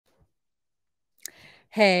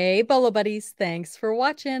Hey, Bolo buddies, thanks for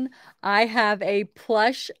watching. I have a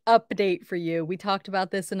plush update for you. We talked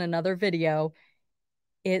about this in another video.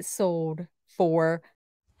 It sold for...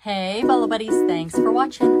 Hey, Bolo buddies, thanks for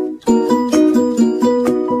watching. Full-time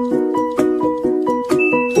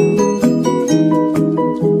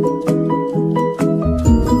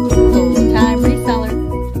reseller.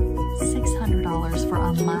 $600 for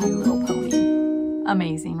a My Little Pony.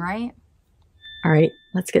 Amazing, right? All right,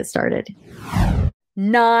 let's get started.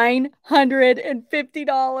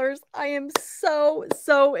 $950. I am so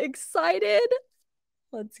excited.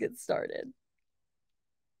 Let's get started.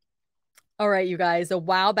 All right, you guys, a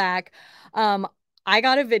while back, I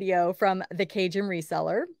got a video from the Cajun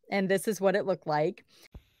reseller, and this is what it looked like.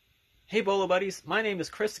 Hey Bolo buddies, my name is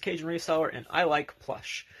Chris the Cajun Reseller and I like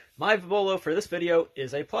plush. My Bolo for this video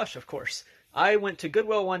is a plush, of course. I went to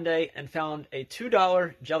Goodwill one day and found a $2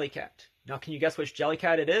 Jellycat. Now can you guess which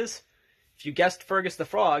Jellycat it is? If you guessed Fergus the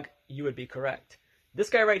Frog, you would be correct. This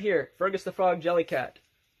guy right here, Fergus the Frog Jellycat,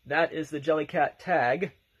 that is the Jellycat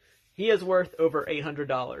tag. He is worth over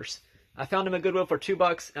 $800. I found him at Goodwill for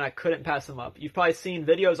 $2 and I couldn't pass him up. You've probably seen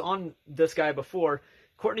videos on this guy before.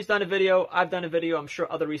 Courtney's done a video, I've done a video, I'm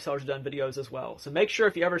sure other resellers have done videos as well. So make sure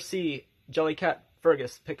if you ever see Jellycat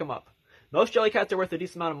Fergus, pick him up. Most Jellycats are worth a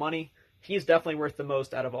decent amount of money. He's definitely worth the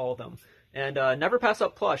most out of all of them. And never pass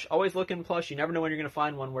up plush. Always look in plush. You never know when you're going to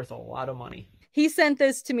find one worth a lot of money. He sent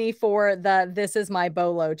this to me for the This Is My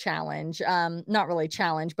Bolo challenge. Not really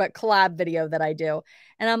challenge, but collab video that I do.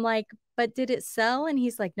 And I'm like, but did it sell? And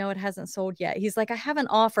he's like, no, it hasn't sold yet. He's like, I have an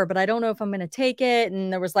offer, but I don't know if I'm going to take it.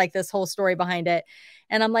 And there was like this whole story behind it.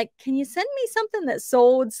 And I'm like, can you send me something that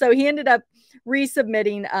sold? So he ended up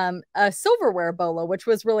resubmitting a silverware Bolo, which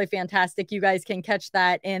was really fantastic. You guys can catch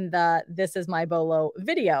that in the This Is My Bolo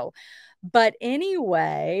video. But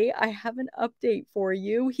anyway, I have an update for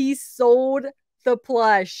you. He sold the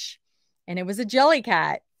plush and it was a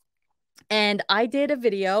Jellycat. And I did a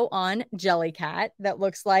video on Jellycat that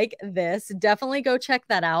looks like this. Definitely go check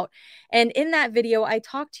that out. And in that video, I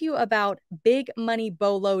talked to you about big money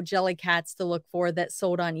Bolo Jellycats to look for that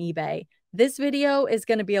sold on eBay. This video is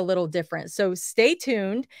going to be a little different. So stay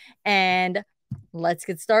tuned and let's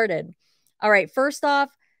get started. All right, first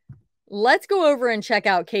off, let's go over and check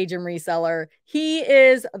out Cajun Reseller. He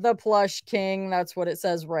is the plush king. That's what it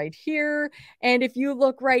says right here. And if you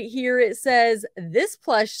look right here, it says this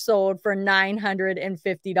plush sold for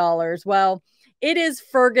 $950. Well, it is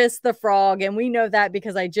Fergus the Frog. And we know that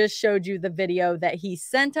because I just showed you the video that he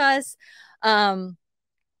sent us.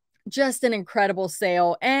 Just an incredible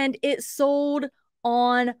sale. And it sold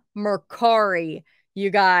on Mercari. You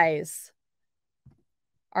guys,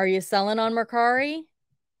 are you selling on Mercari?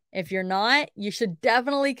 If you're not, you should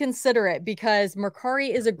definitely consider it because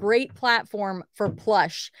Mercari is a great platform for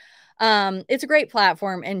plush. It's a great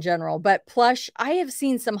platform in general, but plush, I have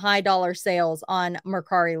seen some high dollar sales on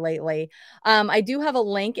Mercari lately. I do have a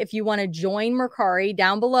link if you want to join Mercari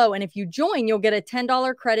down below. And if you join, you'll get a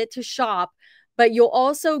 $10 credit to shop, but you'll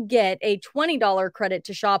also get a $20 credit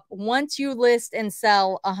to shop once you list and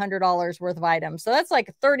sell $100 worth of items. So that's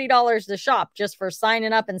like $30 to shop just for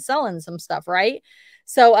signing up and selling some stuff, right?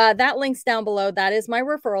 So that link's down below. That is my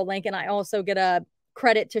referral link. And I also get a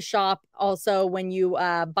credit to shop also when you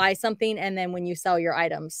buy something and then when you sell your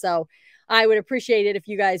items. So I would appreciate it if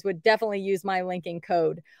you guys would definitely use my link and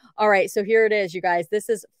code. All right, so here it is, you guys. This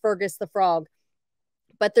is Fergus the Frog.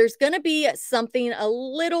 But there's going to be something a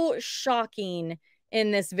little shocking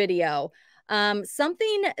in this video.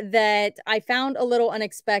 Something that I found a little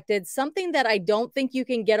unexpected, something that I don't think you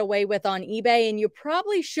can get away with on eBay, and you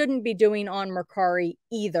probably shouldn't be doing on Mercari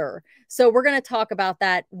either. So we're going to talk about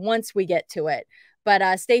that once we get to it,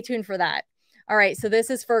 but stay tuned for that. All right, so this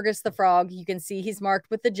is Fergus the Frog. You can see he's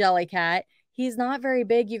marked with the Jellycat. He's not very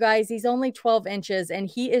big, you guys. He's only 12 inches, and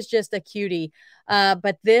he is just a cutie.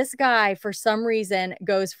 But this guy, for some reason,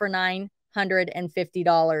 goes for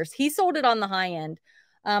 $950. He sold it on the high end.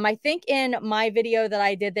 I think in my video that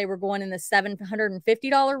I did, they were going in the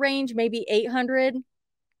 $750 range, maybe $800.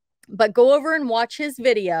 But go over and watch his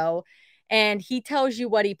video, and he tells you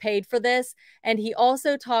what he paid for this. And he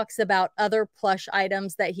also talks about other plush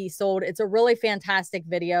items that he sold. It's a really fantastic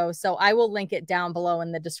video, so I will link it down below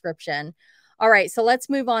in the description. All right, so let's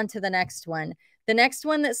move on to the next one. The next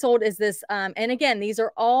one that sold is this, and again, these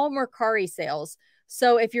are all Mercari sales.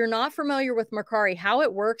 So if you're not familiar with Mercari, how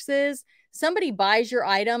it works is somebody buys your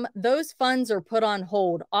item, those funds are put on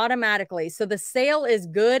hold automatically. So the sale is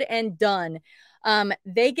good and done.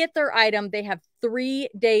 They get their item. They have 3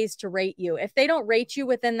 days to rate you. If they don't rate you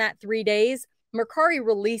within that 3 days, Mercari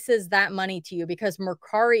releases that money to you because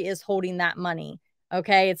Mercari is holding that money.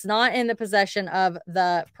 Okay, it's not in the possession of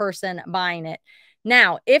the person buying it.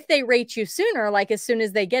 Now, if they rate you sooner, like as soon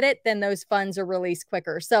as they get it, then those funds are released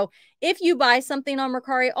quicker. So if you buy something on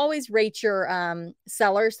Mercari, always rate your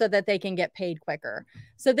seller so that they can get paid quicker.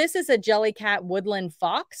 So this is a Jellycat Woodland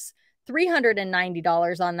Fox,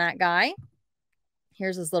 $390 on that guy.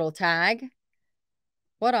 Here's his little tag.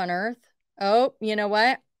 What on earth? Oh, you know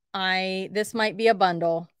what? This might be a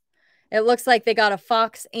bundle. It looks like they got a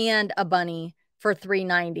fox and a bunny for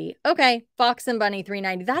 $390. Okay, fox and bunny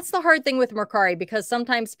 $390. That's the hard thing with Mercari because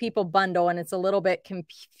sometimes people bundle and it's a little bit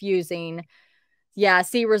confusing. Yeah,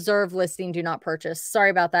 see reserve listing, do not purchase. Sorry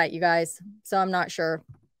about that, you guys. So I'm not sure.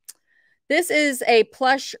 This is a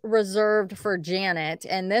plush reserved for Janet,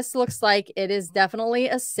 and this looks like it is definitely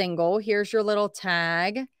a single. Here's your little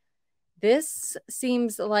tag. This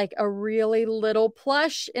seems like a really little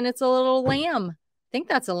plush, and it's a little lamb. I think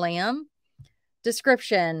that's a lamb.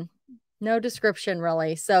 Description. No description,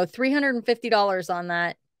 really. So $350 on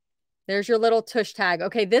that. There's your little tush tag.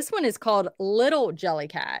 Okay, this one is called Little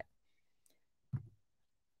Jellycat.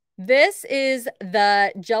 This is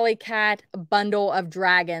the Jellycat bundle of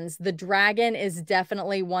dragons. The dragon is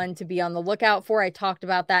definitely one to be on the lookout for. I talked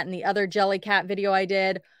about that in the other Jellycat video I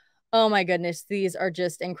did. Oh my goodness, these are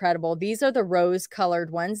just incredible. These are the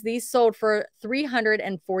rose-colored ones. These sold for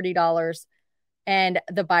 $340 and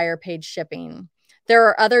the buyer paid shipping. There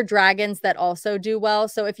are other dragons that also do well.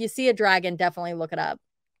 So if you see a dragon, definitely look it up.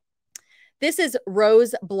 This is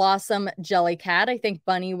Rose Blossom Jellycat. I think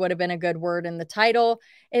bunny would have been a good word in the title.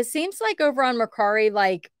 It seems like over on Mercari,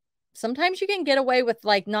 like sometimes you can get away with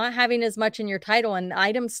like not having as much in your title and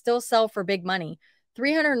items still sell for big money.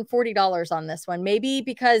 $340 on this one. Maybe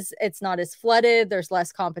because it's not as flooded, there's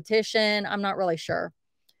less competition. I'm not really sure.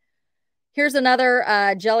 Here's another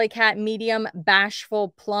Jellycat medium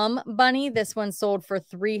bashful plum bunny. This one sold for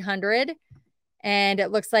 $300. And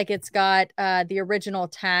it looks like it's got the original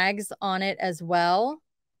tags on it as well.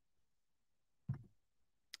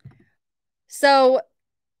 So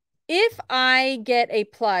if I get a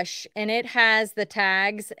plush and it has the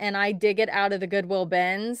tags and I dig it out of the Goodwill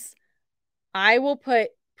bins, I will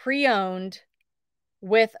put pre-owned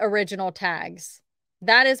with original tags.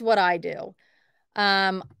 That is what I do.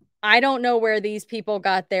 I don't know where these people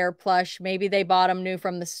got their plush. Maybe they bought them new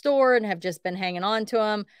from the store and have just been hanging on to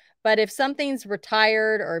them. But if something's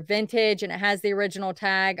retired or vintage and it has the original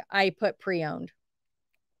tag, I put pre-owned.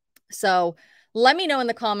 So let me know in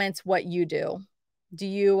the comments what you do. Do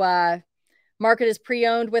you mark it as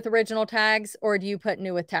pre-owned with original tags or do you put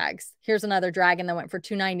new with tags? Here's another dragon that went for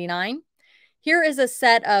 $299. Here is a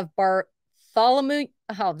set of Bartholomew.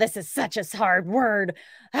 Oh, this is such a hard word.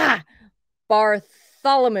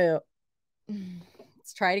 Bartholomew.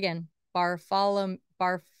 Let's try it again. Bartholomew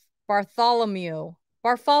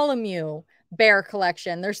bear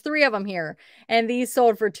collection. There's 3 of them here, and these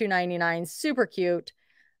sold for $299. Super cute.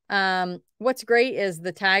 What's great is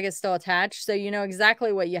the tag is still attached, so you know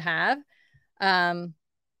exactly what you have. And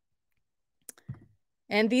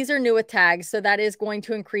these are new with tags, so that is going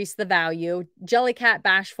to increase the value. Jellycat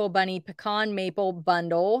Bashful Bunny Pecan Maple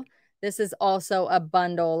Bundle. This is also a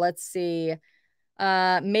bundle. Let's see.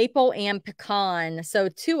 Maple and pecan. So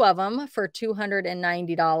 2 of them for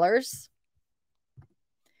 $290.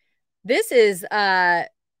 This is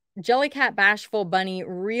Jellycat Bashful Bunny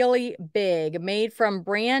Really Big, made from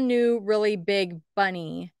brand new Really Big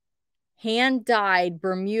Bunny. Hand-dyed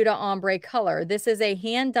Bermuda ombre color. This is a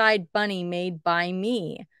hand-dyed bunny made by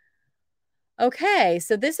me. Okay,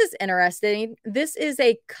 so this is interesting. This is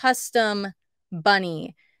a custom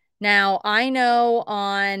bunny. Now, I know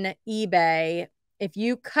on eBay, if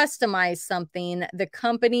you customize something, the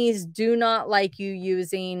companies do not like you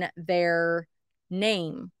using their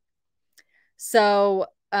name. So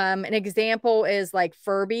an example is like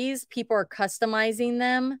Furbies. People are customizing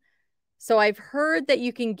them. So I've heard that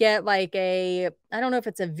you can get like I don't know if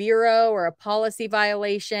it's a Vero or a policy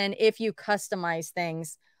violation if you customize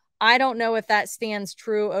things. I don't know if that stands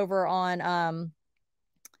true over on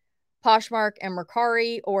Poshmark and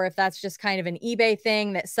Mercari, or if that's just kind of an eBay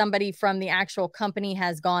thing that somebody from the actual company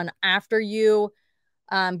has gone after you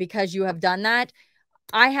because you have done that.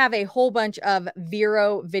 I have a whole bunch of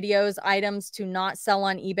Vero videos, items to not sell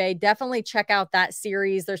on eBay. Definitely check out that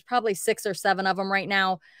series. There's probably 6 or 7 of them right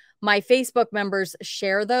now. My Facebook members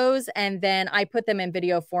share those, and then I put them in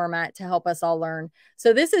video format to help us all learn.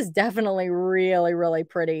 So this is definitely really, really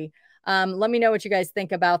pretty. Let me know what you guys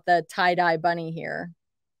think about the tie-dye bunny here.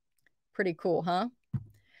 Pretty cool, huh?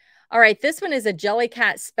 All right, this one is a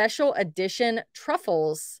Jellycat Special Edition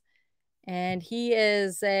Truffles, and he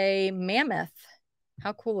is a mammoth.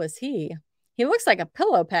 How cool is he? He looks like a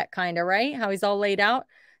pillow pet kind of, right? How he's all laid out.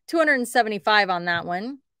 $275 on that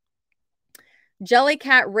one.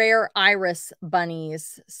 Jellycat Rare Iris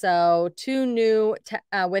Bunnies. So 2 new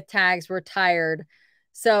with tags retired.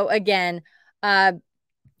 So again, I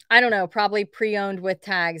don't know, probably pre-owned with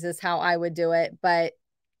tags is how I would do it, but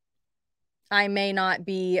I may not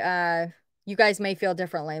be, you guys may feel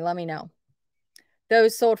differently. Let me know.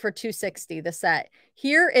 Those sold for $260 the set.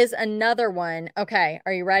 Here is another one. Okay,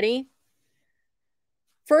 are you ready?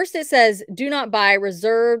 First, it says, do not buy,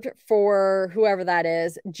 reserved for whoever that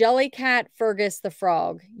is. Jellycat Fergus the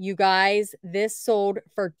Frog. You guys, this sold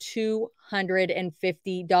for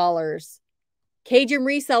 $250. Cajun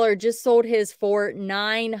Reseller just sold his for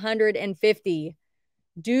 $950.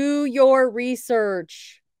 Do your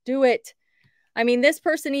research. Do it. I mean, this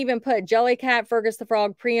person even put Jellycat Fergus the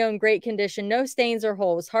Frog, pre-owned, great condition, no stains or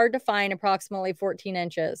holes, hard to find, approximately 14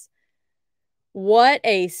 inches. What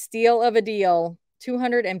a steal of a deal.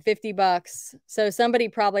 $250. So somebody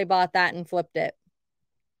probably bought that and flipped it.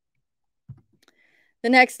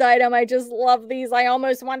 The next item, I just love these. I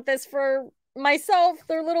almost want this for myself.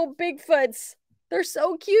 They're little Bigfoots. They're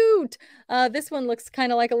so cute. This one looks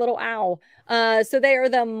kind of like a little owl. So they are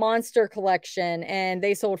the Monster Collection, and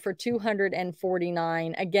they sold for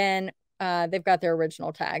 $249. Again, they've got their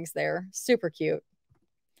original tags there. Super cute.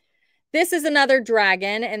 This is another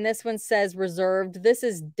dragon, and this one says reserved. This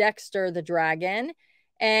is Dexter the dragon.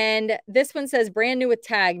 And this one says brand new with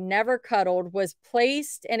tag, never cuddled, was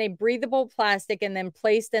placed in a breathable plastic and then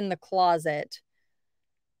placed in the closet.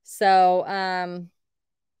 So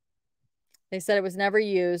they said it was never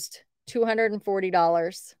used.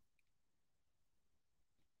 $240.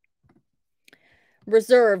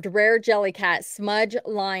 Reserved rare jellycat smudge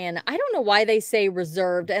lion. I don't know why they say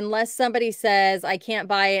reserved unless somebody says I can't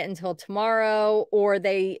buy it until tomorrow, or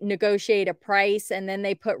they negotiate a price and then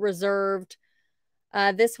they put reserved.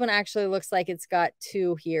 This one actually looks like it's got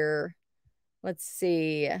 2 here. Let's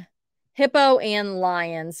see. Hippo and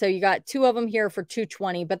lion. So you got 2 of them here for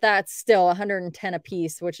 $220, but that's still $110 a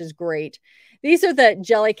piece, which is great. These are the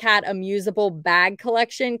Jellycat Amusable Bag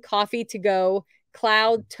Collection, coffee to go,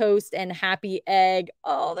 cloud toast, and happy egg.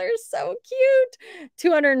 Oh, they're so cute.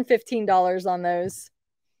 $215 on those.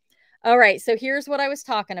 All right, so here's what I was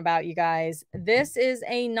talking about, you guys. This is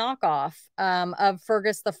a knockoff of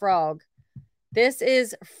Fergus the Frog. This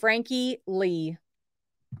is Frankie Lee.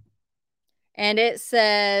 And it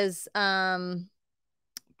says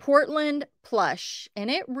Portland Plush.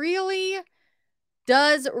 And it really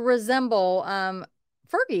does resemble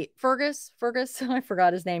Fergus, I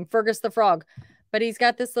forgot his name, Fergus the Frog. But he's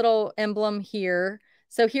got this little emblem here.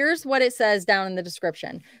 So here's what it says down in the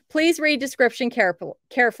description. Please read description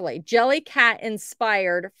carefully. Jellycat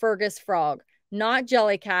inspired Fergus Frog. Not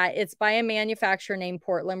Jellycat. It's by a manufacturer named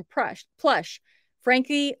Portland Plush.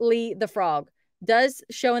 Frankie Lee the Frog. Does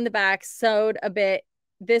show in the back, sewed a bit.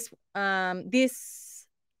 These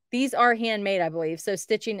are handmade, I believe. So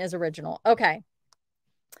stitching is original. Okay.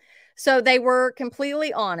 So they were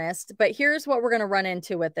completely honest, but here's what we're going to run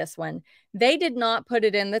into with this one. They did not put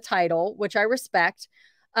it in the title, which I respect.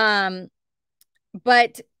 But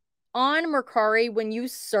on Mercari, when you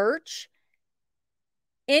search,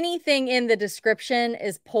 anything in the description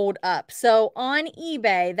is pulled up. So on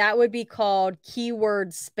eBay, that would be called keyword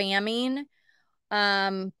spamming.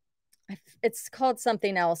 It's called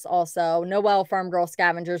something else also. Noelle Farm Girl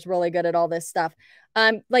Scavenger's really good at all this stuff.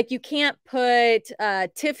 Like you can't put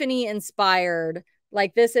Tiffany inspired,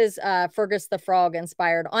 like this is Fergus the Frog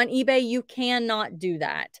inspired. On eBay, you cannot do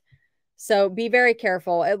that. So be very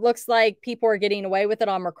careful. It looks like people are getting away with it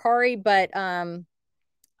on Mercari, but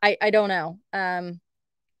I don't know.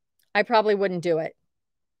 I probably wouldn't do it.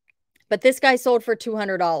 But this guy sold for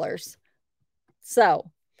 $200.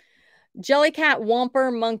 So Jellycat,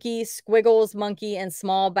 Whomper, Monkey, Squiggles, Monkey, and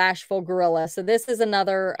Small Bashful Gorilla. So this is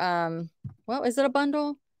another, well, is it a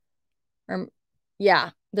bundle? Yeah,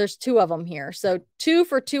 there's 2 of them here. So 2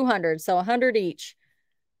 for $200, so $100 each.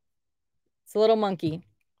 It's a little monkey.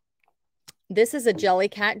 This is a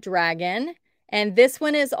Jellycat Dragon, and this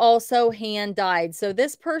one is also hand dyed. So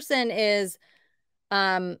this person is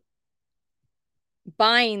buying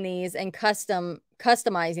these and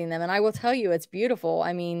customizing them, and I will tell you, it's beautiful.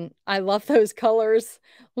 I mean, I love those colors.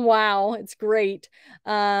 Wow, it's great.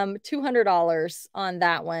 $200 on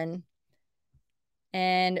that one.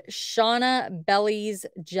 And Shauna Belly's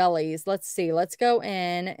Jellies. Let's see. Let's go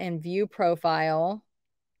in and view profile.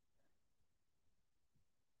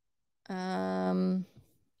 Are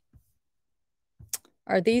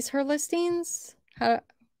these her listings? Huh.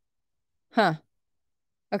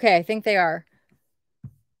 Okay, I think they are.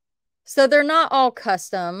 So they're not all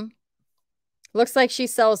custom. Looks like she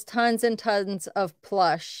sells tons and tons of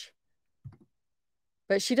plush.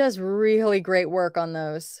 But she does really great work on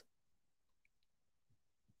those.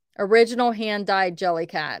 Original hand-dyed jelly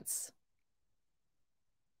cats.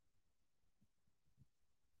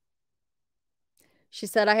 She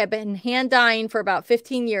said, I have been hand dyeing for about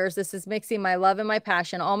 15 years. This is mixing my love and my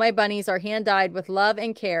passion. All my bunnies are hand dyed with love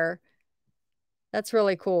and care. That's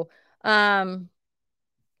really cool. I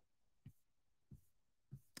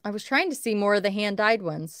was trying to see more of the hand dyed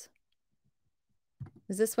ones.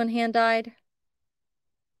 Is this one hand dyed?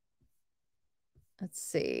 Let's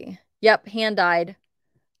see. Yep, hand dyed.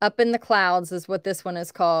 Up in the Clouds is what this one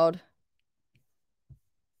is called.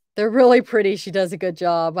 They're really pretty. She does a good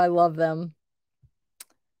job. I love them.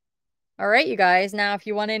 All right, you guys. Now, if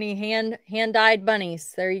you want any hand-dyed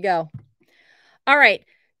bunnies, there you go. All right.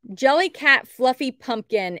 Jelly Cat Fluffy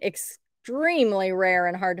Pumpkin. Extremely rare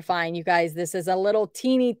and hard to find, you guys. This is a little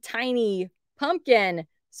teeny tiny pumpkin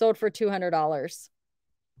sold for $200.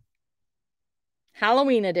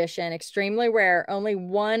 Halloween edition. Extremely rare. Only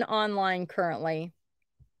one online currently.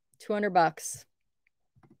 $200.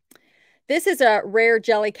 This is a rare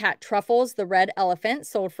Jellycat Truffles, the red elephant,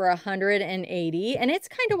 sold for $180. And it's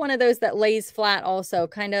kind of one of those that lays flat also,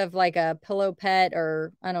 kind of like a pillow pet,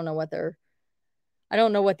 or I don't know what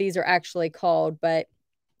these are actually called, but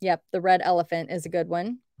yep, the red elephant is a good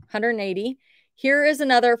one. $180. Here is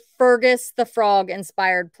another Fergus the Frog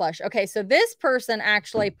inspired plush. Okay, so this person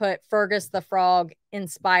actually put Fergus the Frog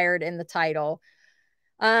inspired in the title.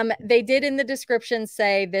 They did in the description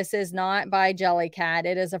say this is not by Jellycat.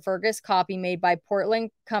 It is a Fergus copy made by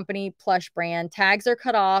Portland Company Plush brand. Tags are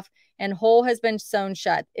cut off and hole has been sewn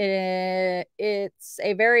shut. It's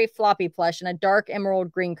a very floppy plush in a dark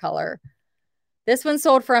emerald green color. This one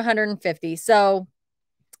sold for $150. So,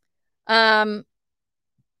 I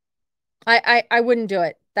wouldn't do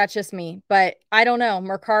it. That's just me. But I don't know.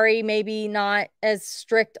 Mercari maybe not as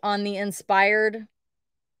strict on the inspired,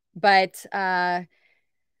 but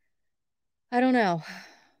I don't know.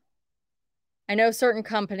 I know certain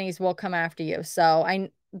companies will come after you. So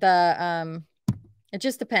it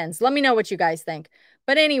just depends. Let me know what you guys think.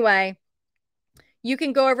 But anyway, you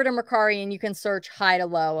can go over to Mercari and you can search high to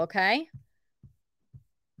low, okay?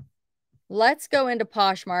 Let's go into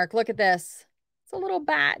Poshmark. Look at this. It's a little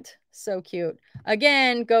bat. So cute.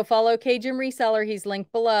 Again, go follow Cajun Reseller. He's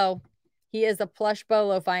linked below. He is a plush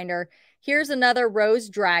bolo finder. Here's another Rose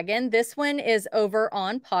Dragon. This one is over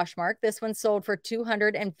on Poshmark. This one sold for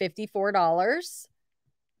 $254.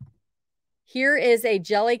 Here is a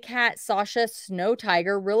Jellycat Sasha Snow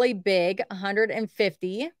Tiger, really big,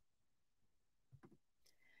 $150.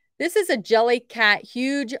 This is a Jellycat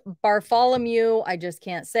huge Bartholomew. I just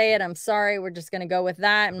can't say it. I'm sorry. We're just going to go with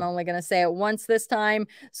that. I'm only going to say it once this time.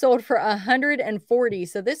 Sold for $140.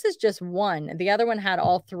 So this is just one. The other one had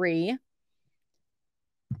all three.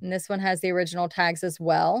 And this one has the original tags as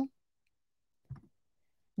well.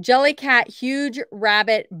 Jellycat Huge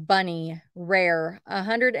Rabbit Bunny Rare,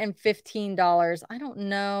 $115. I don't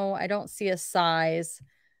know. I don't see a size.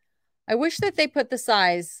 I wish that they put the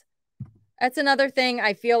size. That's another thing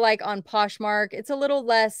I feel like on Poshmark. It's a little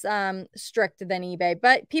less strict than eBay,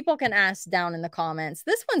 but people can ask down in the comments.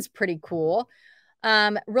 This one's pretty cool.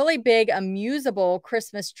 Really big, amusable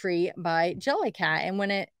Christmas tree by Jellycat. And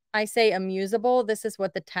when I say amusable, this is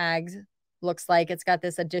what the tags looks like. It's got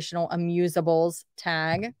this additional amusables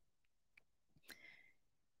tag.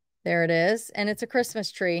 There it is. And it's a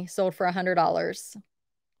Christmas tree sold for $100.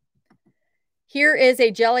 Here is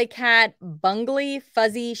a Jellycat Bungly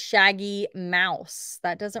Fuzzy Shaggy Mouse.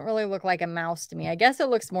 That doesn't really look like a mouse to me. I guess it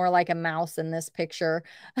looks more like a mouse in this picture.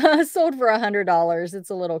 Sold for $100. It's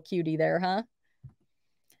a little cutie there, huh?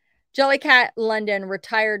 Jellycat London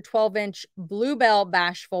Retired 12-inch Bluebell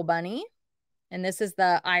Bashful Bunny. And this is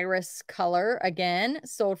the iris color again,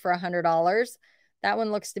 sold for $100. That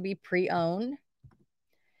one looks to be pre-owned.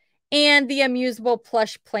 And the Amusable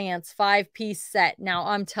Plush Plants 5-piece set. Now,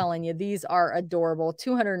 I'm telling you, these are adorable.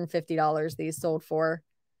 $250 these sold for.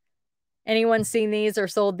 Anyone seen these or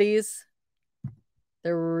sold these?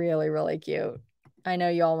 They're really, really cute. I know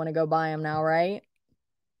you all want to go buy them now, right?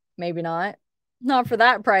 Maybe not. Not for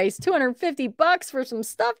that price. $250 for some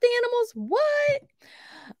stuffed animals? What?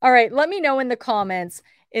 All right, let me know in the comments.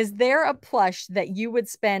 Is there a plush that you would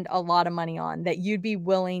spend a lot of money on that you'd be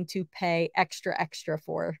willing to pay extra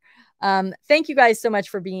for? Thank you guys so much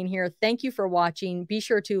for being here. Thank you for watching. Be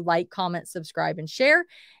sure to like, comment, subscribe, and share.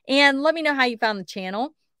 And let me know how you found the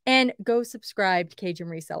channel. And go subscribe to Cajun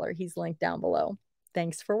Reseller. He's linked down below.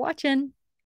 Thanks for watching.